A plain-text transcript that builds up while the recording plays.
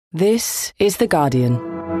This is The Guardian.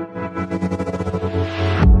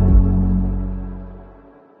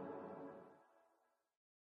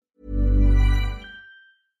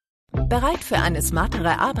 Bereit für eine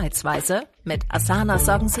smartere Arbeitsweise? Mit Asana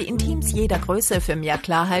sorgen Sie in Teams jeder Größe für mehr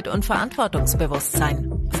Klarheit und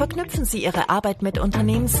Verantwortungsbewusstsein. Verknüpfen Sie Ihre Arbeit mit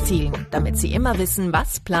Unternehmenszielen, damit Sie immer wissen,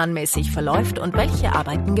 was planmäßig verläuft und welche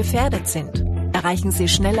Arbeiten gefährdet sind. Erreichen Sie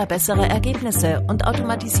schneller bessere Ergebnisse und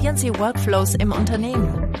automatisieren Sie Workflows im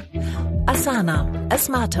Unternehmen. Asana, a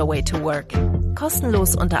smarter way to work.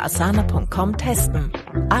 Kostenlos unter asana.com testen.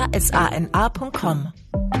 asana.com.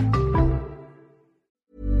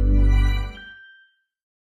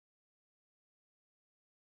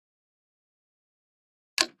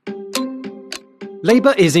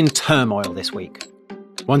 Labour is in turmoil this week.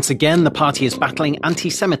 Once again, the party is battling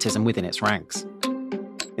antisemitism within its ranks.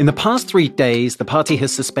 In the past 3 days, the party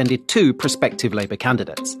has suspended 2 prospective Labour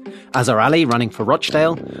candidates, Azhar Ali running for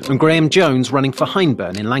Rochdale and Graham Jones running for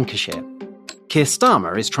Hyndburn in Lancashire. Keir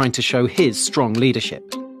Starmer is trying to show his strong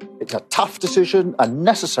leadership. It's a tough decision, a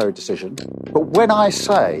necessary decision, but when I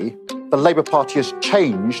say the Labour Party has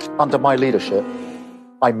changed under my leadership,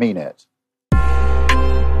 I mean it.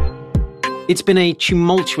 It's been a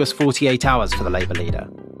tumultuous 48 hours for the Labour leader.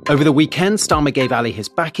 Over the weekend, Starmer gave Ali his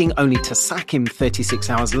backing, only to sack him 36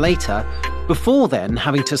 hours later, before then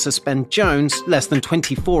having to suspend Jones less than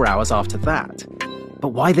 24 hours after that. But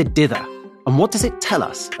why the dither? And what does it tell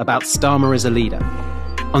us about Starmer as a leader?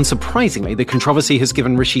 Unsurprisingly, the controversy has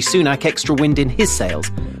given Rishi Sunak extra wind in his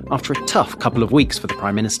sails after a tough couple of weeks for the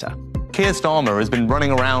Prime Minister. Keir Starmer has been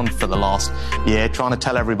running around for the last year trying to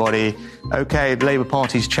tell everybody, OK, the Labour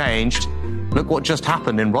Party's changed. Look what just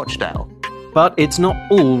happened in Rochdale. But it's not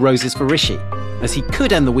all roses for Rishi, as he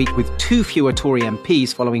could end the week with 2 fewer Tory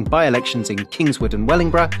MPs following by-elections in Kingswood and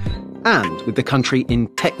Wellingborough, and with the country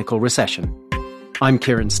in technical recession. I'm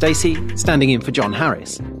Kiran Stacey, standing in for John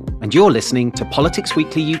Harris, and you're listening to Politics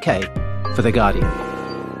Weekly UK for The Guardian.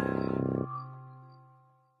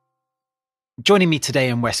 Joining me today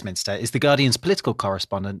in Westminster is The Guardian's political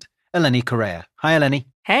correspondent, Eleni Courea. Hi, Eleni.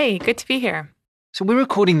 Hey, good to be here. So we're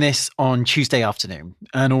recording this on Tuesday afternoon,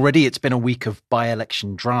 and already it's been a week of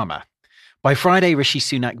by-election drama. By Friday, Rishi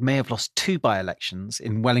Sunak may have lost 2 by-elections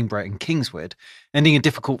in Wellingborough and Kingswood, ending a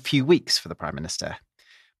difficult few weeks for the Prime Minister.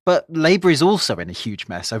 But Labour is also in a huge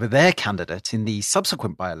mess over their candidate in the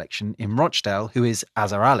subsequent by-election in Rochdale, who is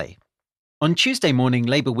Azhar Ali. On Tuesday morning,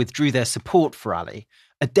 Labour withdrew their support for Ali,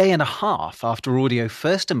 a day and a half after audio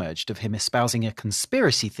first emerged of him espousing a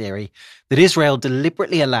conspiracy theory that Israel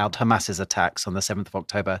deliberately allowed Hamas's attacks on the 7th of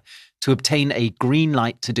October to obtain a green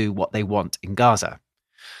light to do what they want in Gaza.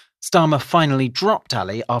 Starmer finally dropped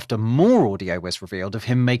Ali after more audio was revealed of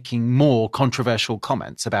him making more controversial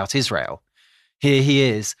comments about Israel. Here he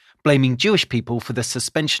is, blaming Jewish people for the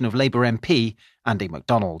suspension of Labour MP Andy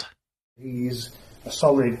MacDonald. He's a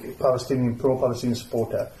solid Palestinian, pro-Palestinian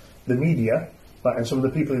supporter. The media, and some of the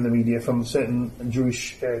people in the media from certain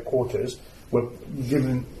Jewish quarters were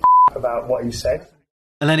given about what he said.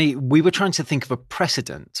 Eleni, we were trying to think of a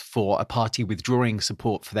precedent for a party withdrawing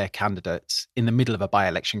support for their candidates in the middle of a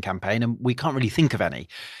by-election campaign, and we can't really think of any.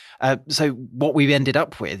 So what we've ended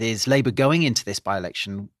up with is Labour going into this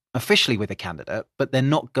by-election officially with a candidate, but they're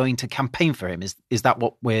not going to campaign for him. Is that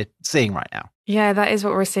what we're seeing right now? Yeah, that is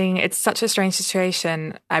what we're seeing. It's such a strange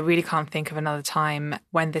situation. I really can't think of another time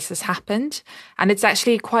when this has happened. And it's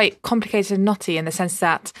actually quite complicated and knotty in the sense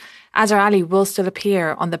that Azhar Ali will still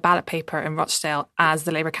appear on the ballot paper in Rochdale as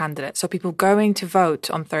the Labour candidate. So people going to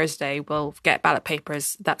vote on Thursday will get ballot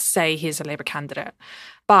papers that say he's a Labour candidate.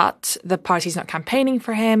 But the party's not campaigning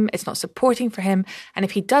for him, it's not supporting for him. And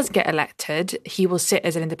if he does get elected, he will sit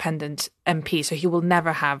as an independent MP, so he will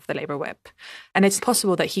never have the Labour whip. And it's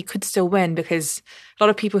possible that he could still win because a lot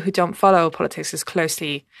of people who don't follow politics as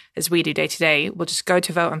closely as we do day to day will just go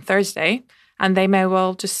to vote on Thursday and they may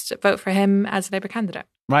well just vote for him as a Labour candidate.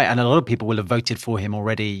 Right, and a lot of people will have voted for him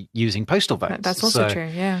already using postal votes. That's also true,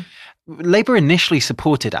 yeah. Labour initially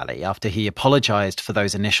supported Ali after he apologised for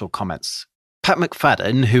those initial comments. Pat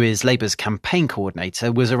McFadden, who is Labour's campaign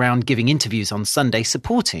coordinator, was around giving interviews on Sunday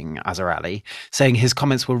supporting Azhar Ali, saying his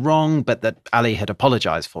comments were wrong, but that Ali had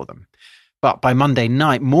apologised for them. But by Monday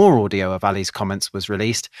night, more audio of Ali's comments was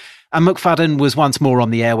released, and McFadden was once more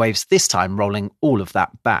on the airwaves, this time rolling all of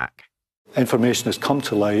that back. Information has come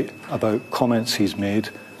to light about comments he's made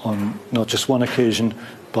on not just one occasion,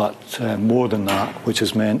 but more than that, which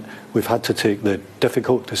has meant we've had to take the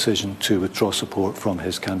difficult decision to withdraw support from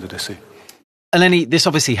his candidacy. Eleni, this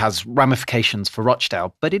obviously has ramifications for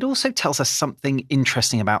Rochdale, but it also tells us something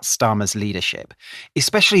interesting about Starmer's leadership,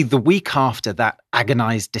 especially the week after that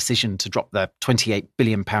agonised decision to drop the £28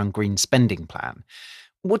 billion green spending plan.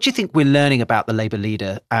 What do you think we're learning about the Labour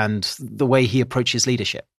leader and the way he approaches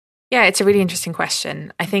leadership? Yeah, it's a really interesting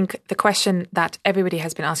question. I think the question that everybody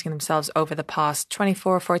has been asking themselves over the past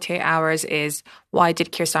 24, 48 hours is, why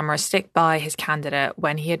did Keir Starmer stick by his candidate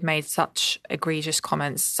when he had made such egregious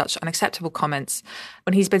comments, such unacceptable comments,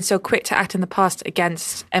 when he's been so quick to act in the past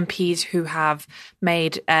against MPs who have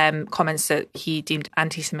made comments that he deemed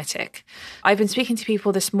anti-Semitic? I've been speaking to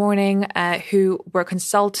people this morning who were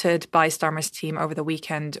consulted by Starmer's team over the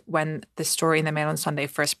weekend when the story in the Mail on Sunday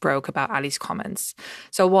first broke about Ali's comments.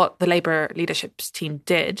 So what the Labour leadership team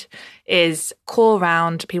did is call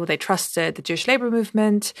round people they trusted, the Jewish Labour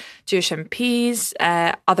movement, Jewish MPs,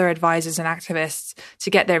 other advisors and activists,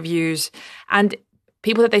 to get their views. And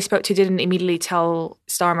people that they spoke to didn't immediately tell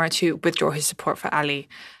Starmer to withdraw his support for Ali.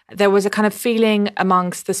 There was a kind of feeling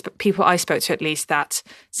amongst the people I spoke to, at least, that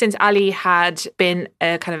since Ali had been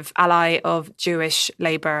a kind of ally of Jewish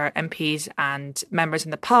Labour MPs and members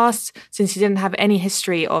in the past, since he didn't have any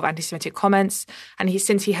history of anti-Semitic comments, and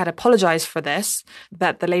since he had apologised for this,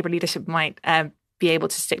 that the Labour leadership might be able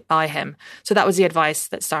to stick by him. So that was the advice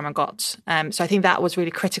that Starmer got. So I think that was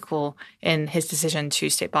really critical in his decision to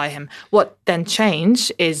stick by him. What then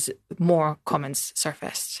changed is more comments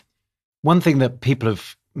surfaced. One thing that people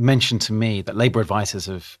have mentioned to me, that Labour advisors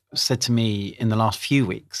have said to me in the last few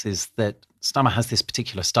weeks, is that Starmer has this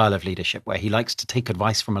particular style of leadership where he likes to take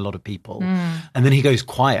advice from a lot of people and then he goes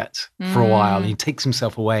quiet for a while and he takes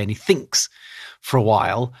himself away and he thinks for a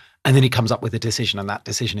while and then he comes up with a decision and that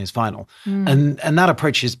decision is final. And that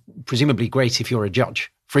approach is presumably great if you're a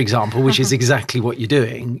judge, for example, which is exactly what you're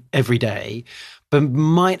doing every day, but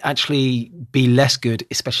might actually be less good,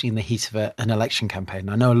 especially in the heat of an election campaign.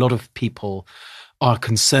 I know a lot of people are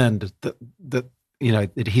concerned that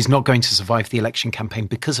he's not going to survive the election campaign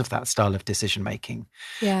because of that style of decision making.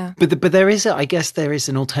 Yeah. But there is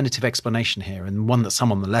an alternative explanation here, and one that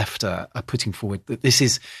some on the left are putting forward, that this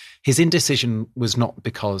is his indecision was not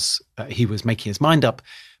because he was making his mind up,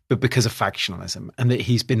 but because of factionalism, and that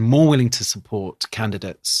he's been more willing to support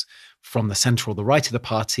candidates from the centre or the right of the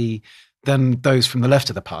party than those from the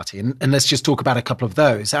left of the party. And let's just talk about a couple of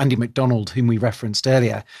those. Andy MacDonald, whom we referenced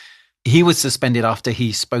earlier, he was suspended after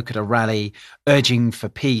he spoke at a rally urging for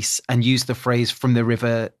peace and used the phrase "from the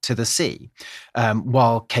river to the sea,"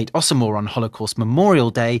 while Kate Ossamore on Holocaust Memorial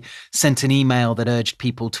Day sent an email that urged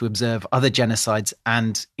people to observe other genocides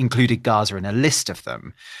and included Gaza in a list of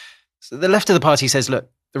them. So the left of the party says, look,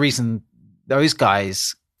 the reason those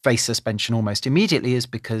guys face suspension almost immediately is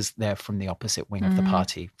because they're from the opposite wing of the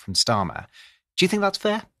party, from Starmer. Do you think that's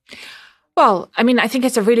fair? Well, I mean, I think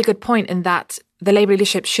it's a really good point in that the Labour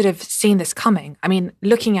leadership should have seen this coming. I mean,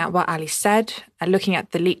 looking at what Ali said and looking at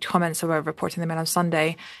the leaked comments that were reported in the Mail on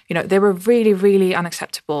Sunday, they were really, really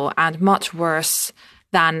unacceptable and much worse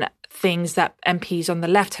than things that MPs on the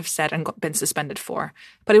left have said and been suspended for.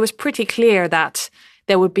 But it was pretty clear that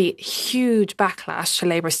there would be huge backlash to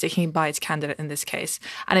Labour sticking by its candidate in this case.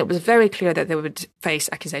 And it was very clear that they would face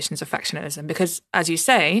accusations of factionalism because, as you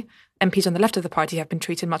say, MPs on the left of the party have been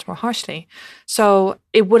treated much more harshly. So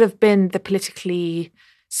it would have been the politically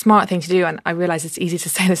smart thing to do, and I realise it's easy to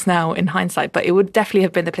say this now in hindsight, but it would definitely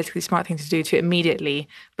have been the politically smart thing to do to immediately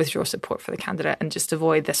withdraw support for the candidate and just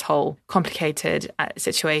avoid this whole complicated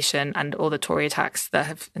situation and all the Tory attacks that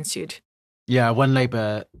have ensued. Yeah, one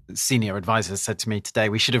Labour senior advisor said to me today,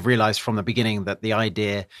 we should have realised from the beginning that the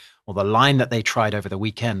idea or the line that they tried over the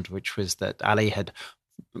weekend, which was that Ali had,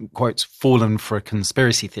 quotes, fallen for a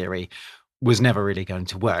conspiracy theory, was never really going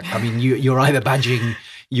to work. I mean, you're either badging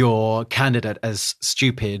your candidate as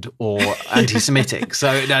stupid or anti-Semitic.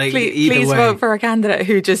 So please vote for a candidate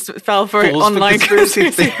who just fell for online conspiracy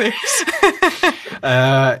theories.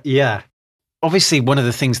 Yeah. Obviously, one of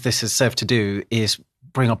the things this has served to do is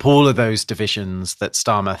bring up all of those divisions that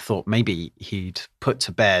Starmer thought maybe he'd put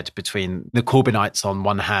to bed between the Corbynites on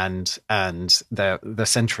one hand and the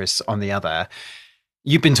centrists on the other.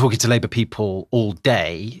 You've been talking to Labour people all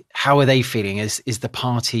day. How are they feeling? Is the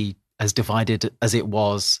party as divided as it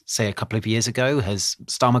was, say, a couple of years ago? Has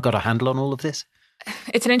Starmer got a handle on all of this?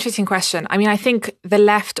 It's an interesting question. I mean, I think the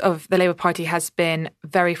left of the Labour Party has been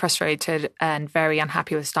very frustrated and very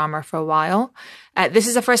unhappy with Starmer for a while. This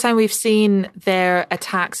is the first time we've seen their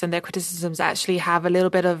attacks and their criticisms actually have a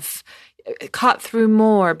little bit of cut through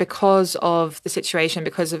more because of the situation,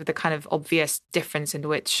 because of the kind of obvious difference in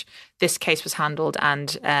which this case was handled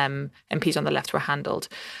and MPs on the left were handled.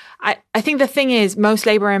 I think the thing is most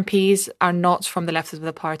Labour MPs are not from the left of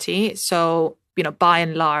the party. So by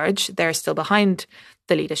and large, they're still behind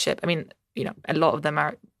the leadership. I mean, a lot of them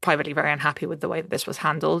are privately very unhappy with the way that this was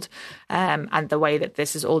handled and the way that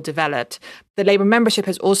this is all developed. The Labour membership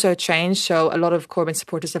has also changed. So a lot of Corbyn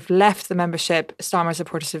supporters have left the membership. Starmer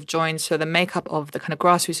supporters have joined. So the makeup of the kind of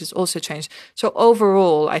grassroots has also changed. So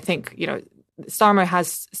overall, I think, Starmer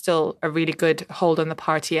has still a really good hold on the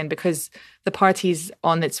party. And because the party's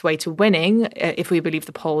on its way to winning, if we believe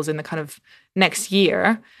the polls in the kind of next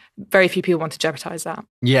year, very few people want to jeopardise that.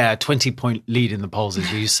 Yeah, 20-point lead in the polls,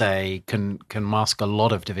 as you say, can mask a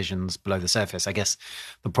lot of divisions below the surface. I guess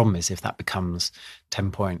the problem is if that becomes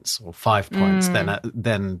 10 points or 5 points,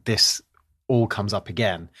 then this all comes up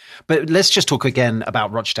again. But let's just talk again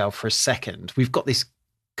about Rochdale for a second. We've got this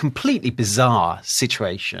completely bizarre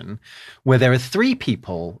situation where there are 3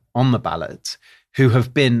 people on the ballot who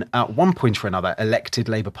have been at one point or another elected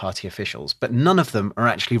Labour Party officials, but none of them are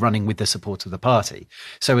actually running with the support of the party.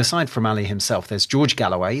 So aside from Ali himself, there's George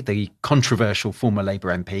Galloway, the controversial former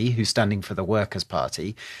Labour MP who's standing for the Workers'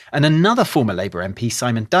 Party, and another former Labour MP,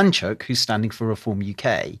 Simon Danchuk, who's standing for Reform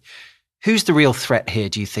UK. Who's the real threat here,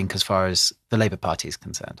 do you think, as far as the Labour Party is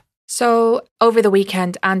concerned? So over the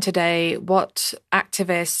weekend and today, what Labour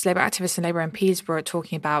activists and Labour MPs were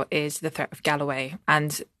talking about is the threat of Galloway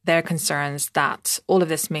and their concerns that all of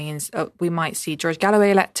this means we might see George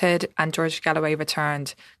Galloway elected and George Galloway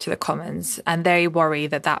returned to the Commons. And they worry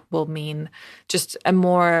that that will mean just a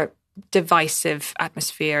more divisive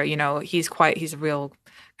atmosphere. He's a real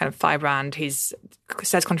kind of firebrand. He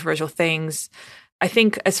says controversial things. I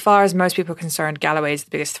think as far as most people are concerned, Galloway is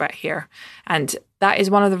the biggest threat here. And that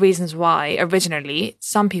is one of the reasons why originally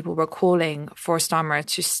some people were calling for Starmer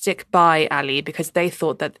to stick by Ali because they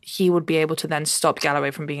thought that he would be able to then stop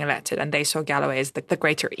Galloway from being elected. And they saw Galloway as the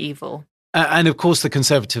greater evil. And of course, the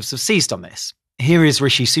Conservatives have seized on this. Here is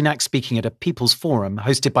Rishi Sunak speaking at a People's Forum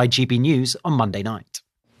hosted by GB News on Monday night.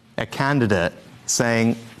 A candidate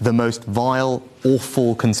saying the most vile,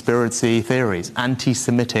 awful conspiracy theories,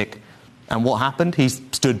 anti-Semitic. And what happened? He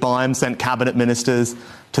stood by him, sent cabinet ministers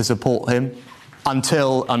to support him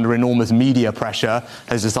until, under enormous media pressure,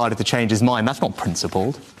 has decided to change his mind. That's not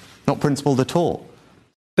principled at all.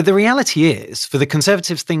 But the reality is, for the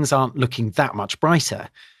Conservatives, things aren't looking that much brighter.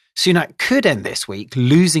 Sunak could end this week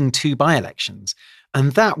losing 2 by-elections,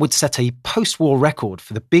 and that would set a post-war record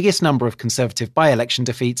for the biggest number of Conservative by-election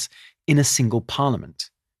defeats in a single parliament.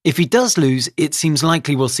 If he does lose, it seems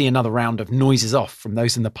likely we'll see another round of noises off from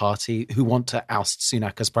those in the party who want to oust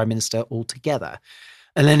Sunak as Prime Minister altogether.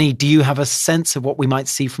 Eleni, do you have a sense of what we might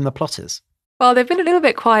see from the plotters? Well, they've been a little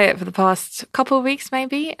bit quiet for the past couple of weeks,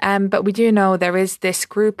 maybe. But we do know there is this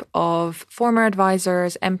group of former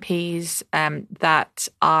advisors, MPs, that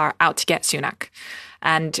are out to get Sunak.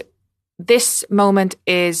 And this moment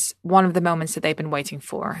is one of the moments that they've been waiting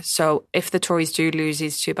for. So if the Tories do lose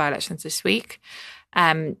these 2 by-elections this week,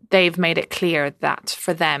 they've made it clear that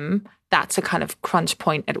for them, that's a kind of crunch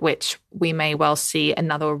point at which we may well see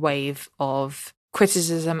another wave of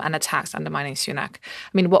criticism and attacks undermining Sunak.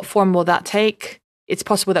 I mean, what form will that take? It's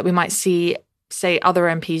possible that we might see, say, other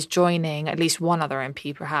MPs joining, at least one other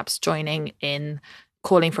MP perhaps, joining in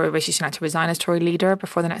calling for Rishi Sunak to resign as Tory leader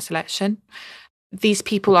before the next election. These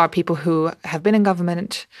people are people who have been in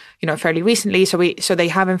government, fairly recently. So they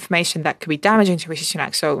have information that could be damaging to Rishi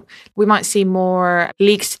Sunak. So we might see more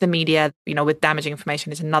leaks to the media, with damaging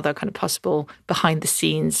information is another kind of possible behind the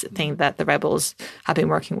scenes thing that the rebels have been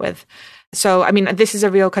working with. So, I mean, this is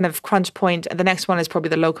a real kind of crunch point. And the next one is probably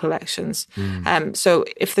the local elections. So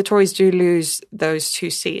if the Tories do lose those 2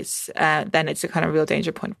 seats, then it's a kind of real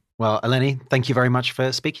danger point. Well, Eleni, thank you very much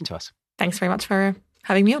for speaking to us. Thanks very much for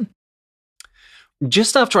having me on.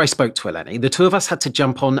 Just after I spoke to Eleni, the 2 of us had to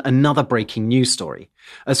jump on another breaking news story,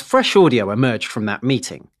 as fresh audio emerged from that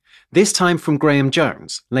meeting, this time from Graham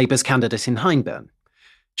Jones, Labour's candidate in Hyndburn.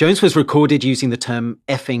 Jones was recorded using the term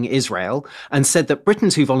effing Israel and said that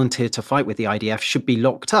Britons who volunteered to fight with the IDF should be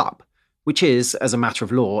locked up, which is, as a matter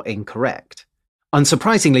of law, incorrect.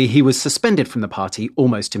 Unsurprisingly, he was suspended from the party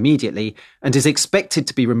almost immediately and is expected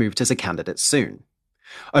to be removed as a candidate soon.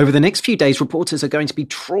 Over the next few days, reporters are going to be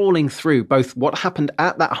trawling through both what happened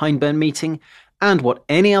at that Hyndburn meeting and what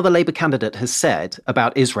any other Labour candidate has said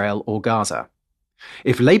about Israel or Gaza.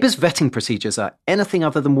 If Labour's vetting procedures are anything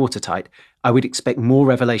other than watertight, I would expect more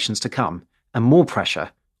revelations to come and more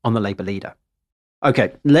pressure on the Labour leader.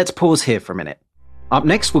 OK, let's pause here for a minute. Up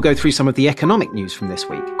next, we'll go through some of the economic news from this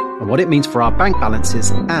week and what it means for our bank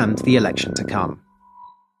balances and the election to come.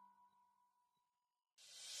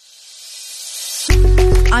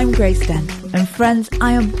 I'm Grace Dent, and friends,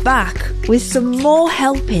 I am back with some more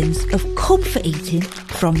helpings of comfort eating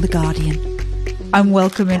from The Guardian. I'm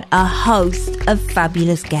welcoming a host of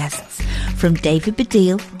fabulous guests, from David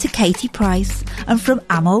Baddiel to Katie Price, and from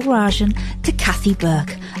Amol Rajan to Kathy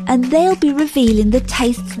Burke, and they'll be revealing the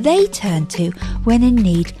tastes they turn to when in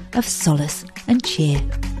need of solace and cheer.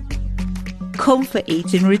 Comfort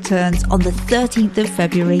Eating returns on the 13th of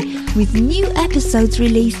February with new episodes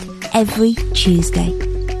released every Tuesday.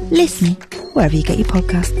 Listen wherever you get your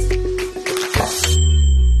podcasts.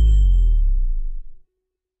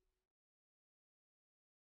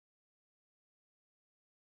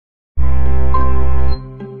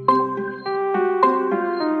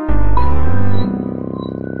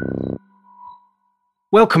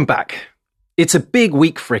 Welcome back. It's a big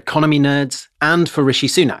week for economy nerds and for Rishi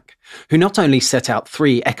Sunak, who not only set out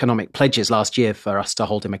 3 economic pledges last year for us to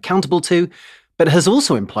hold him accountable to, but has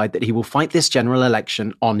also implied that he will fight this general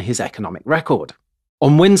election on his economic record.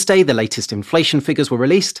 On Wednesday, the latest inflation figures were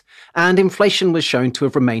released, and inflation was shown to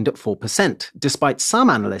have remained at 4%, despite some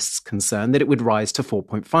analysts' concern that it would rise to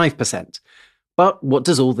 4.5%. But what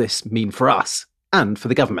does all this mean for us and for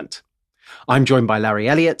the government? I'm joined by Larry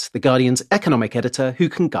Elliott, The Guardian's economic editor, who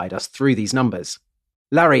can guide us through these numbers.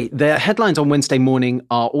 Larry, the headlines on Wednesday morning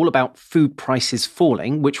are all about food prices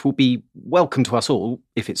falling, which will be welcome to us all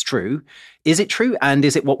if it's true. Is it true, and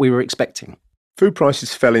is it what we were expecting? Food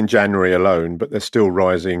prices fell in January alone, but they're still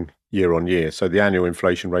rising year on year. So the annual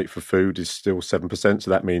inflation rate for food is still 7%. So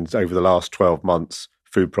that means over the last 12 months,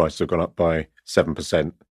 food prices have gone up by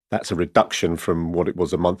 7%. That's a reduction from what it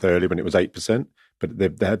was a month earlier when it was 8%. But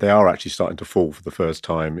they are actually starting to fall for the first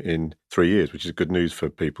time in 3 years, which is good news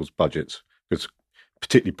for people's budgets, because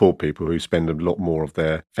particularly poor people who spend a lot more of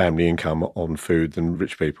their family income on food than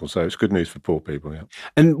rich people. So it's good news for poor people, yeah.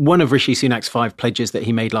 And one of Rishi Sunak's 5 pledges that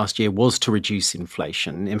he made last year was to reduce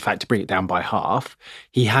inflation, in fact, to bring it down by half.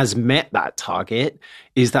 He has met that target.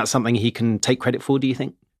 Is that something he can take credit for, do you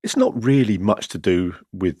think? It's not really much to do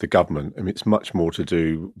with the government. I mean, it's much more to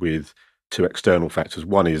do with 2 external factors.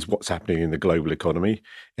 One is what's happening in the global economy.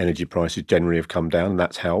 Energy prices generally have come down, and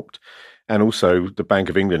that's helped. And also, the Bank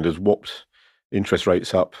of England has whopped interest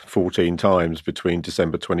rates up 14 times between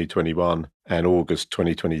December 2021 and August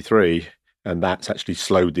 2023. And that's actually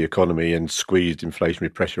slowed the economy and squeezed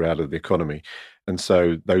inflationary pressure out of the economy. And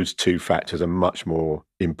so those 2 factors are much more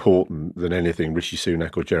important than anything Rishi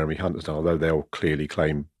Sunak or Jeremy Hunt has done, although they'll clearly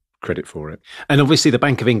claim credit for it. And obviously the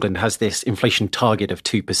Bank of England has this inflation target of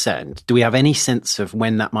 2%. Do we have any sense of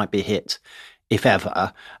when that might be hit, if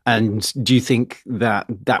ever? And do you think that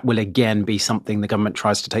that will again be something the government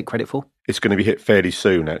tries to take credit for? It's going to be hit fairly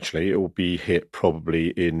soon, actually. It will be hit probably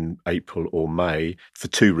in April or May for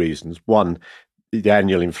 2 reasons. One, the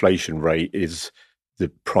annual inflation rate is the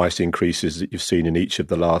price increases that you've seen in each of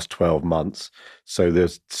the last 12 months. So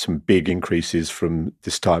there's some big increases from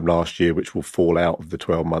this time last year, which will fall out of the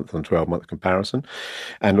 12-month and 12-month comparison.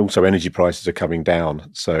 And also energy prices are coming down.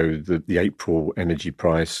 So the April energy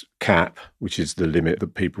price cap, which is the limit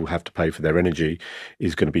that people have to pay for their energy,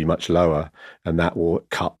 is going to be much lower, and that will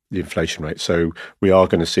cut the inflation rate. So we are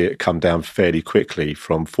going to see it come down fairly quickly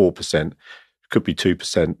from 4%, could be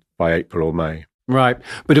 2% by April or May. Right.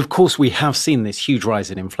 But of course, we have seen this huge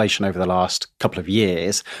rise in inflation over the last couple of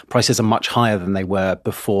years. Prices are much higher than they were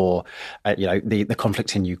before, the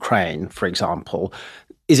conflict in Ukraine, for example.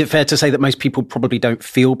 Is it fair to say that most people probably don't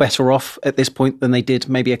feel better off at this point than they did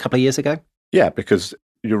maybe a couple of years ago? Yeah, because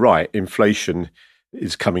you're right. Inflation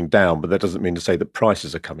is coming down, but that doesn't mean to say that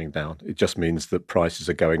prices are coming down. It just means that prices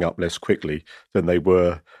are going up less quickly than they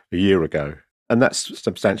were a year ago. And that's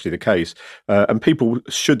substantially the case. And people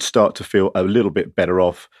should start to feel a little bit better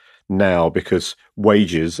off now because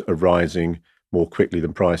wages are rising more quickly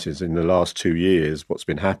than prices. In the last 2 years, what's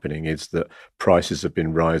been happening is that prices have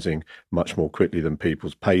been rising much more quickly than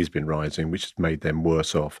people's pay has been rising, which has made them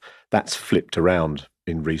worse off. That's flipped around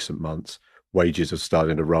in recent months. Wages are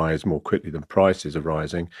starting to rise more quickly than prices are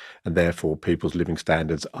rising, and therefore people's living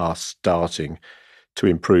standards are starting to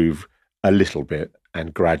improve a little bit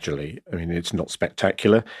and gradually. I mean, it's not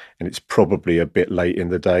spectacular, and it's probably a bit late in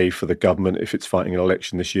the day for the government if it's fighting an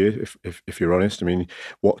election this year, if you're honest. I mean,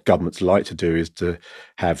 what governments like to do is to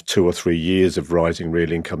have 2 or 3 years of rising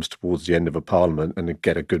real incomes towards the end of a parliament and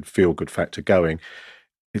get a good feel-good factor going.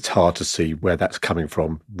 It's hard to see where that's coming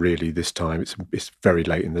from, really, this time. It's very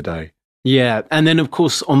late in the day. Yeah. And then, of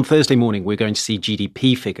course, on Thursday morning, we're going to see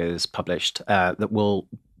GDP figures published that will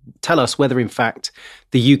tell us whether, in fact,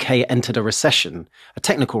 the UK entered a recession, a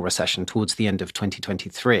technical recession, towards the end of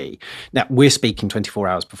 2023. Now, we're speaking 24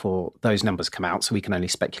 hours before those numbers come out, so we can only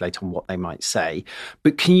speculate on what they might say.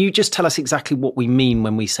 But can you just tell us exactly what we mean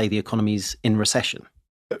when we say the economy's in recession?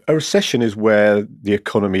 A recession is where the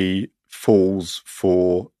economy falls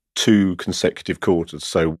for 2 consecutive quarters.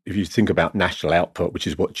 So if you think about national output, which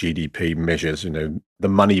is what GDP measures, the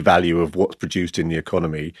money value of what's produced in the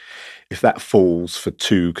economy, if that falls for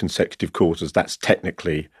 2 consecutive quarters, that's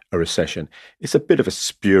technically a recession. It's a bit of a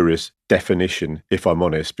spurious definition, if I'm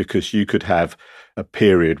honest, because you could have a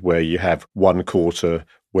period where you have one quarter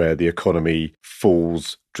where the economy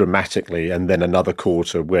falls dramatically and then another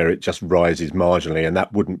quarter where it just rises marginally, and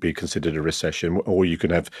that wouldn't be considered a recession. Or you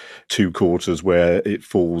can have 2 quarters where it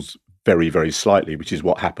falls very, very slightly, which is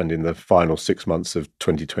what happened in the final 6 months of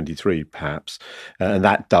 2023, perhaps. And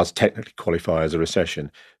that does technically qualify as a recession.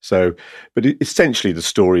 So, but essentially the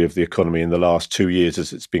story of the economy in the last 2 years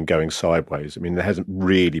is it's been going sideways. I mean, there hasn't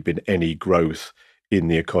really been any growth in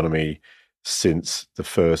the economy since the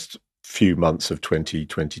first few months of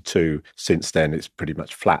 2022. Since then, it's pretty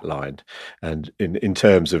much flatlined. And in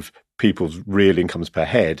terms of people's real incomes per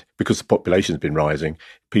head, because the population's been rising,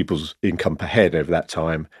 people's income per head over that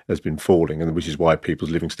time has been falling, and which is why people's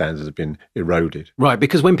living standards have been eroded. Right,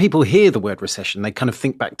 because when people hear the word recession, they kind of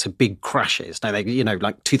think back to big crashes. Now, they,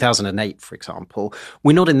 like 2008, for example.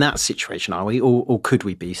 We're not in that situation, are we? Or could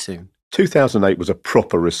we be soon? 2008 was a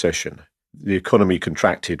proper recession. The economy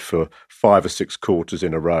contracted for 5 or 6 quarters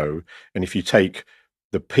in a row. And if you take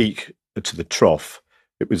the peak to the trough,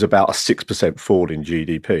 it was about a 6% fall in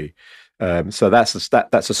GDP. So that's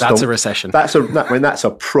a recession. That's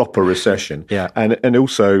a proper recession. Yeah. And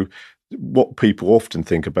also what people often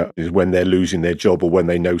think about is when they're losing their job or when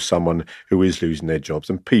they know someone who is losing their jobs.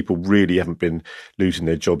 And people really haven't been losing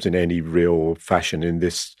their jobs in any real fashion in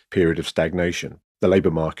this period of stagnation. The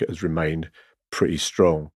labour market has remained pretty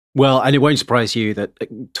strong. Well, and it won't surprise you that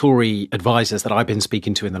Tory advisors that I've been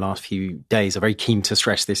speaking to in the last few days are very keen to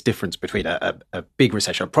stress this difference between a big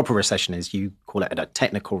recession. A proper recession is, you call it a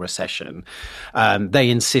technical recession. They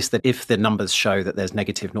insist that if the numbers show that there's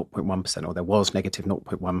negative 0.1% or there was negative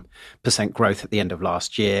 0.1% growth at the end of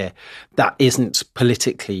last year, that isn't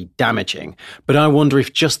politically damaging. But I wonder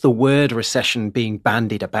if just the word recession being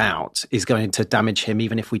bandied about is going to damage him,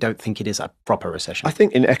 even if we don't think it is a proper recession. I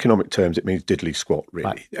think in economic terms, it means diddly squat, really.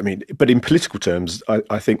 Right. I mean, but in political terms,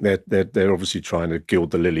 I think they're obviously trying to gild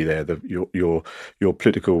the lily there, your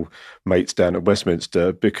political mates down at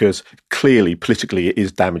Westminster, because clearly politically it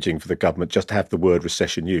is damaging for the government just to have the word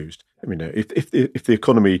recession used. I mean, if the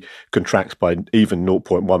economy contracts by even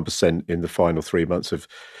 0.1% in the final 3 months of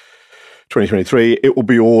 2023, it will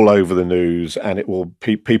be all over the news, and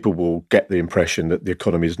people will get the impression that the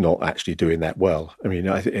economy is not actually doing that well. I mean,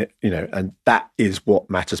 and that is what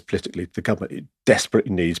matters politically. The government, it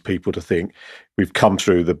desperately needs people to think we've come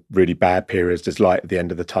through the really bad periods. There's light at the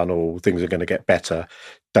end of the tunnel. Things are going to get better.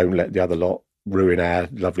 Don't let the other lot ruin our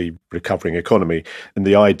lovely recovering economy. And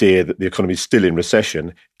the idea that the economy is still in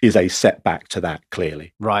recession is a setback to that,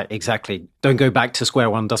 clearly. Right, exactly. Don't go back to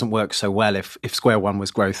square one doesn't work so well if square one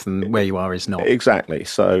was growth and where you are is not. Exactly.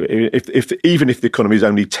 So even if the economy is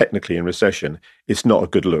only technically in recession, it's not a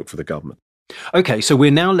good look for the government. Okay, so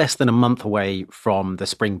we're now less than a month away from the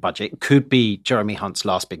spring budget. Could be Jeremy Hunt's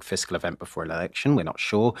last big fiscal event before an election. We're not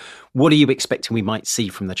sure. What are you expecting we might see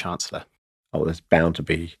from the Chancellor? Oh, there's bound to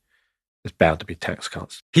be tax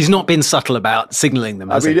cuts. He's not been subtle about signalling them,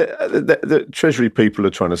 has he? The Treasury people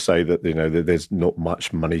are trying to say that, that there's not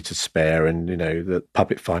much money to spare, and, that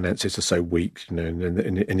public finances are so weak,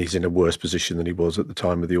 and he's in a worse position than he was at the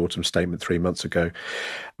time of the autumn statement 3 months ago.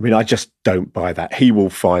 I mean, I just don't buy that. He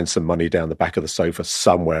will find some money down the back of the sofa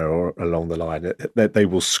somewhere or along the line. They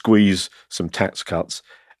will squeeze some tax cuts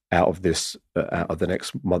out of the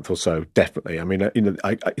next month or so, definitely. I mean,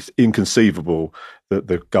 it's inconceivable that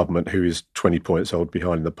the government, who is 20 points old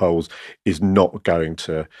behind in the polls, is not going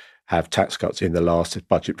to have tax cuts in the last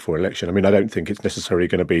budget before election. I mean, I don't think it's necessarily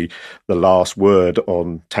going to be the last word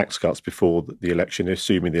on tax cuts before the election.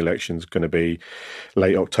 Assuming the election's going to be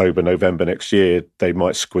late October, November next year, they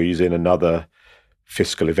might squeeze in another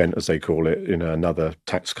fiscal event, as they call it, another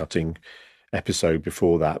tax cutting episode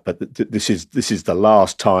before that. But this is the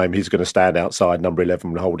last time he's going to stand outside Number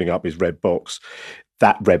 11 holding up his red box.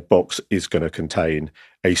 That red box is going to contain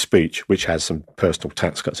a speech which has some personal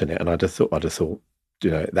tax cuts in it, and I'd have thought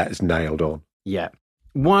that is nailed on. Yeah.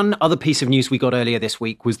 One other piece of news we got earlier this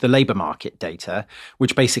week was the labour market data,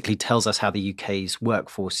 which basically tells us how the UK's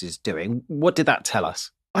workforce is doing. What did that tell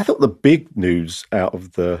us? I thought the big news out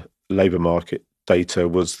of the labour market data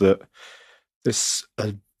was that there's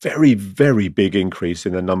a very, very big increase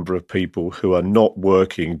in the number of people who are not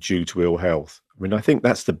working due to ill health. I mean, I think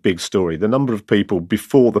that's the big story. The number of people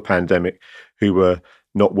before the pandemic who were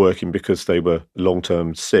not working because they were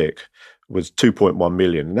long-term sick was 2.1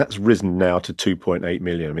 million, and that's risen now to 2.8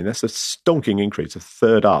 million. I mean, that's a stonking increase, a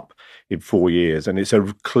third up in 4 years. And it's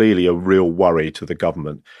clearly a real worry to the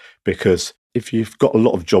government, because if you've got a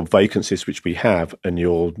lot of job vacancies, which we have, and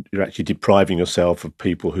you're actually depriving yourself of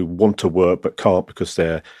people who want to work but can't because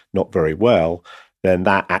they're not very well, then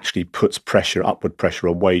that actually puts upward pressure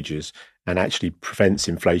on wages, and actually prevents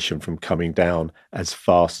inflation from coming down as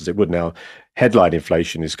fast as it would now. Headline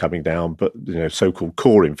inflation is coming down, but so-called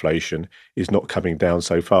core inflation is not coming down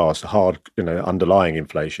so fast. Hard, underlying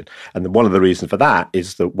inflation, and one of the reasons for that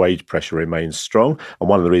is that wage pressure remains strong, and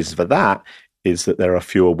one of the reasons for that is that there are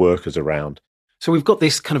fewer workers around. So we've got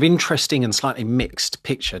this kind of interesting and slightly mixed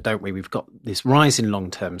picture, don't we? We've got this rise in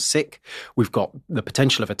long-term sick. We've got the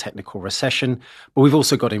potential of a technical recession, but we've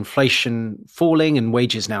also got inflation falling and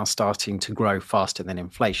wages now starting to grow faster than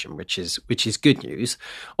inflation, which is good news.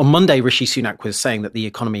 On Monday, Rishi Sunak was saying that the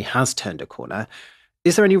economy has turned a corner.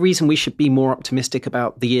 Is there any reason we should be more optimistic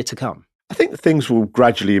about the year to come? I think things will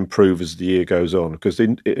gradually improve as the year goes on, because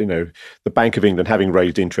the Bank of England, having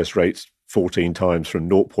raised interest rates 14 times from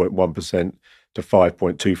 0.1% to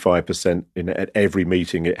 5.25% at every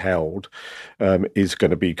meeting it held, is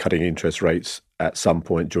going to be cutting interest rates at some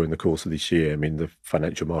point during the course of this year. I mean, the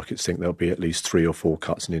financial markets think there'll be at least 3 or 4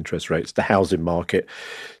 cuts in interest rates. The housing market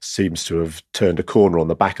seems to have turned a corner on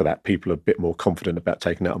the back of that. People are a bit more confident about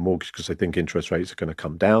taking out a mortgage because they think interest rates are going to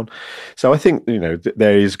come down. So I think,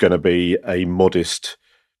 there is going to be a modest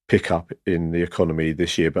pickup in the economy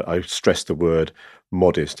this year, but I stress the word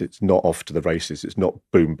modest. It's not off to the races. It's not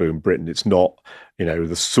boom, boom Britain. It's not,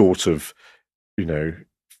 the sort of,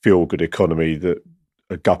 feel-good economy that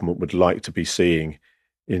a government would like to be seeing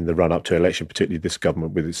in the run-up to election, particularly this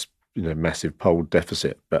government with its, massive poll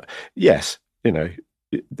deficit. But yes,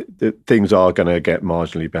 things are going to get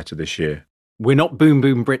marginally better this year. We're not boom,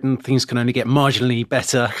 boom Britain. Things can only get marginally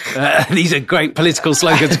better. These are great political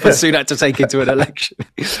slogans for Sunak to take into an election.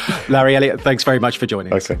 Larry, Elliott, thanks very much for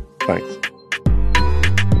joining us. Okay, thanks.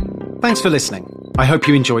 Thanks for listening. I hope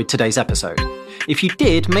you enjoyed today's episode. If you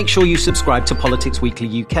did, make sure you subscribe to Politics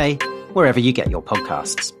Weekly UK, wherever you get your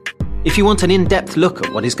podcasts. If you want an in-depth look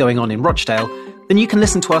at what is going on in Rochdale, then you can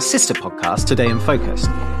listen to our sister podcast, Today in Focus,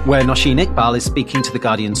 where Nosheen Iqbal is speaking to The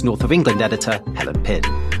Guardian's North of England editor, Helen Pidd.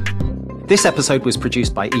 This episode was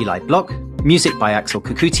produced by Eli Block, music by Axel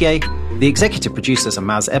Kakoutié, the executive producers are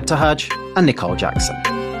Maz Ebtahaj and Nicole Jackson.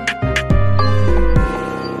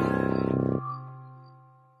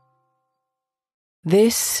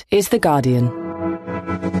 This is The Guardian.